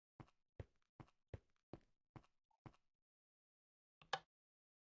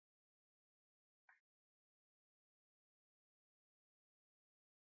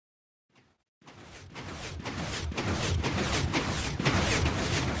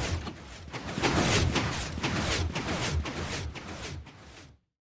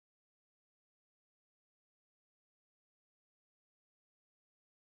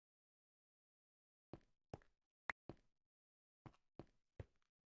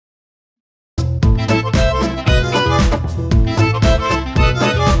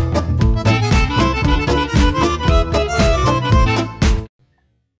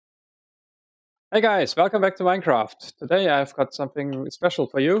Hey guys, welcome back to Minecraft. Today I've got something special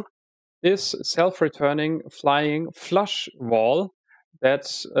for you. This self-returning flying flush wall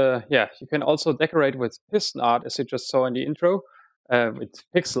that, you can also decorate with piston art, as you just saw in the intro, with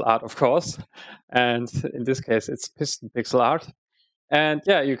pixel art, of course. And in this case, it's piston pixel art. And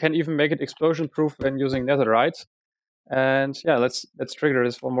yeah, you can even make it explosion-proof when using netherite. And yeah, let's trigger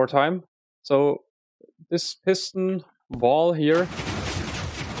this one more time. So this piston wall here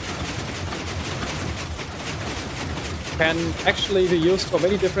can actually be used for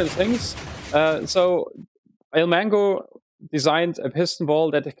many different things. So Mango designed a piston wall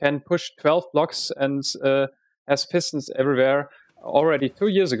that can push 12 blocks and has pistons everywhere already 2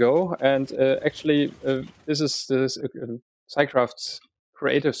 years ago. And this is SciCraft's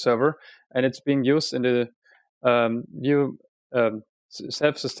creative server, and it's being used in the new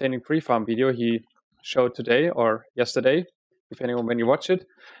self-sustaining tree-farm video he showed today or yesterday, depending on when you watch it.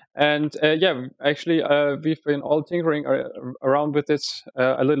 And we've been all tinkering around with it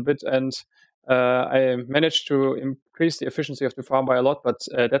a little bit, and I managed to increase the efficiency of the farm by a lot, but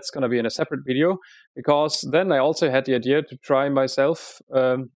that's going to be in a separate video, because then I also had the idea to try myself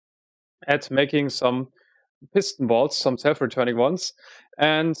at making some piston balls, some self-returning ones.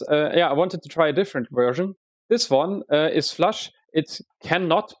 And I wanted to try a different version. This one is flush. It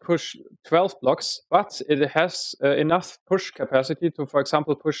cannot push 12 blocks, but it has enough push capacity to, for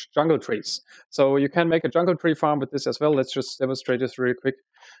example, push jungle trees. So you can make a jungle tree farm with this as well. Let's just demonstrate this really quick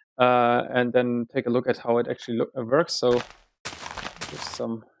and then take a look at how it actually works. So just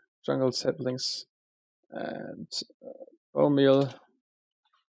some jungle saplings and bone meal.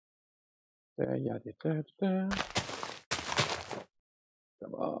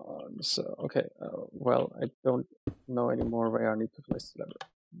 Come on. So, okay. Well, I don't know anymore where I need to place the lever.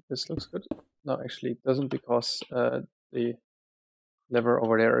 This looks good. No, actually, it doesn't, because the lever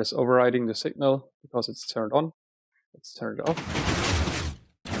over there is overriding the signal because it's turned on. Let's turn it off.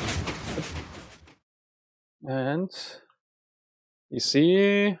 And you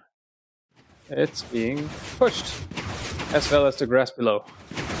see it's being pushed, as well as the grass below.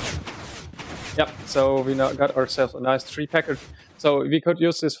 Yep, so we now got ourselves a nice tree package. So we could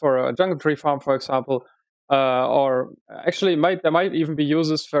use this for a jungle tree farm, for example, or actually there might even be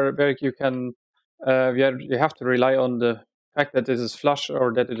uses where you can you have to rely on the fact that this is flush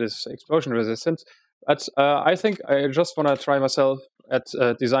or that it is explosion resistant. But I think I just want to try myself at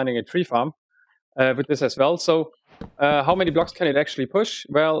designing a tree farm with this as well. So how many blocks can it actually push?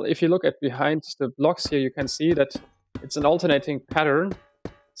 Well, if you look at behind the blocks here, you can see that it's an alternating pattern.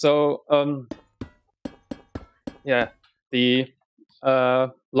 So the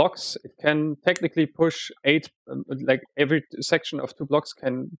blocks, it can technically push 8, like every section of 2 blocks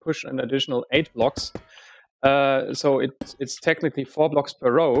can push an additional 8 blocks. So it's technically 4 blocks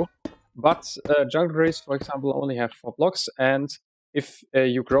per row, but jungle trees, for example, only have 4 blocks. And if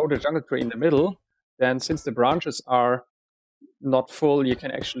you grow the jungle tree in the middle, then since the branches are not full, you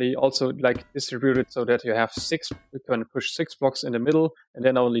can actually also distribute it so that you have 6. You can push 6 blocks in the middle and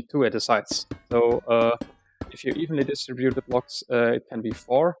then only 2 at the sides. So if you evenly distribute the blocks, it can be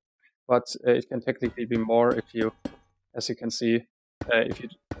 4, but it can technically be more if you, as you can see, if you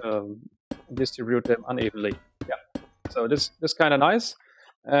distribute them unevenly. Yeah. So this kind of nice.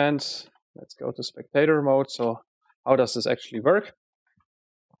 And let's go to spectator mode. So how does this actually work?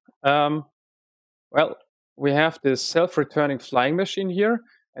 Well, we have this self-returning flying machine here,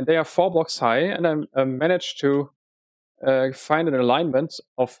 and they are 4 blocks high, and I managed to find an alignment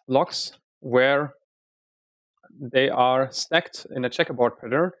of blocks where they are stacked in a checkerboard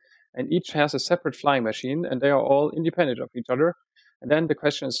pattern, and each has a separate flying machine, and they are all independent of each other. And then the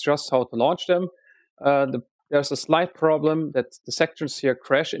question is just how to launch them. There's a slight problem that the sections here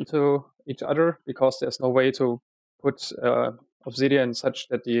crash into each other because there's no way to put obsidian such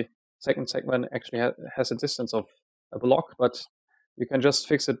that the second segment actually has a distance of a block, but you can just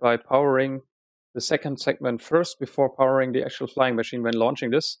fix it by powering the second segment first before powering the actual flying machine when launching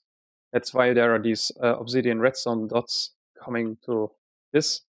this. That's why there are these obsidian redstone dots coming to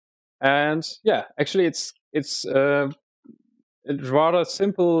this. And yeah, actually it's rather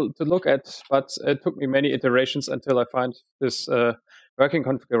simple to look at, but it took me many iterations until I find this working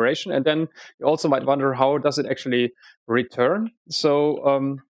configuration. And then you also might wonder, how does it actually return?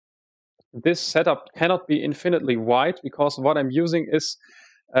 So this setup cannot be infinitely wide, because what I'm using is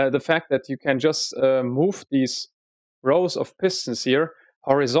the fact that you can just move these rows of pistons here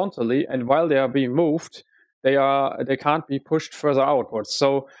horizontally, and while they are being moved, they can't be pushed further outwards.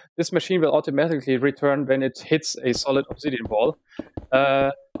 So this machine will automatically return when it hits a solid obsidian wall.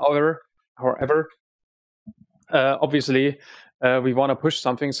 However, obviously, we want to push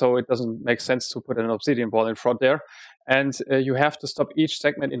something, so it doesn't make sense to put an obsidian wall in front there. And you have to stop each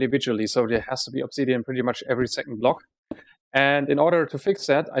segment individually, so there has to be obsidian pretty much every second block. And in order to fix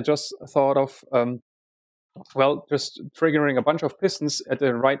that, I just thought of, well, just triggering a bunch of pistons at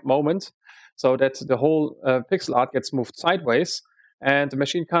the right moment so that the whole pixel art gets moved sideways, and the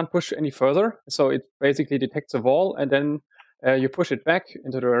machine can't push any further. So it basically detects a wall, and then you push it back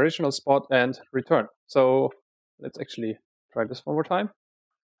into the original spot and return. So let's actually try this one more time.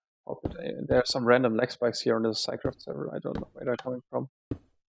 There are some random lag spikes here on the SciCraft server. I don't know where they're coming from.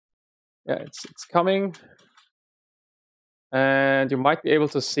 Yeah, it's coming. And you might be able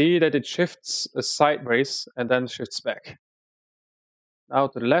to see that it shifts sideways and then shifts back. Now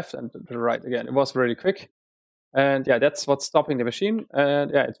to the left and to the right again. It was really quick. And yeah, that's what's stopping the machine.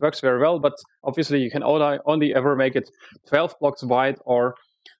 And yeah, it works very well, but obviously you can only ever make it 12 blocks wide or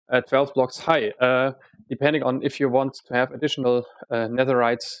 12 blocks high, depending on if you want to have additional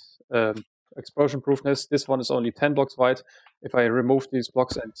netherite explosion proofness. This one is only 10 blocks wide. If I remove these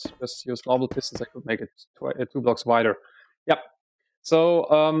blocks and just use normal pistons, I could make it 2 blocks wider. Yep. So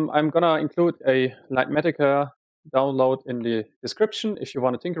I'm gonna include a Lightmatica download in the description if you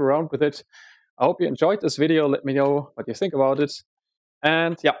want to tinker around with it. I hope you enjoyed this video. Let me know what you think about it.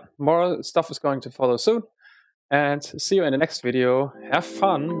 And yeah, more stuff is going to follow soon. And see you in the next video. Have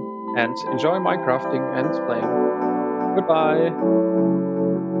fun and enjoy Minecrafting and playing. Goodbye.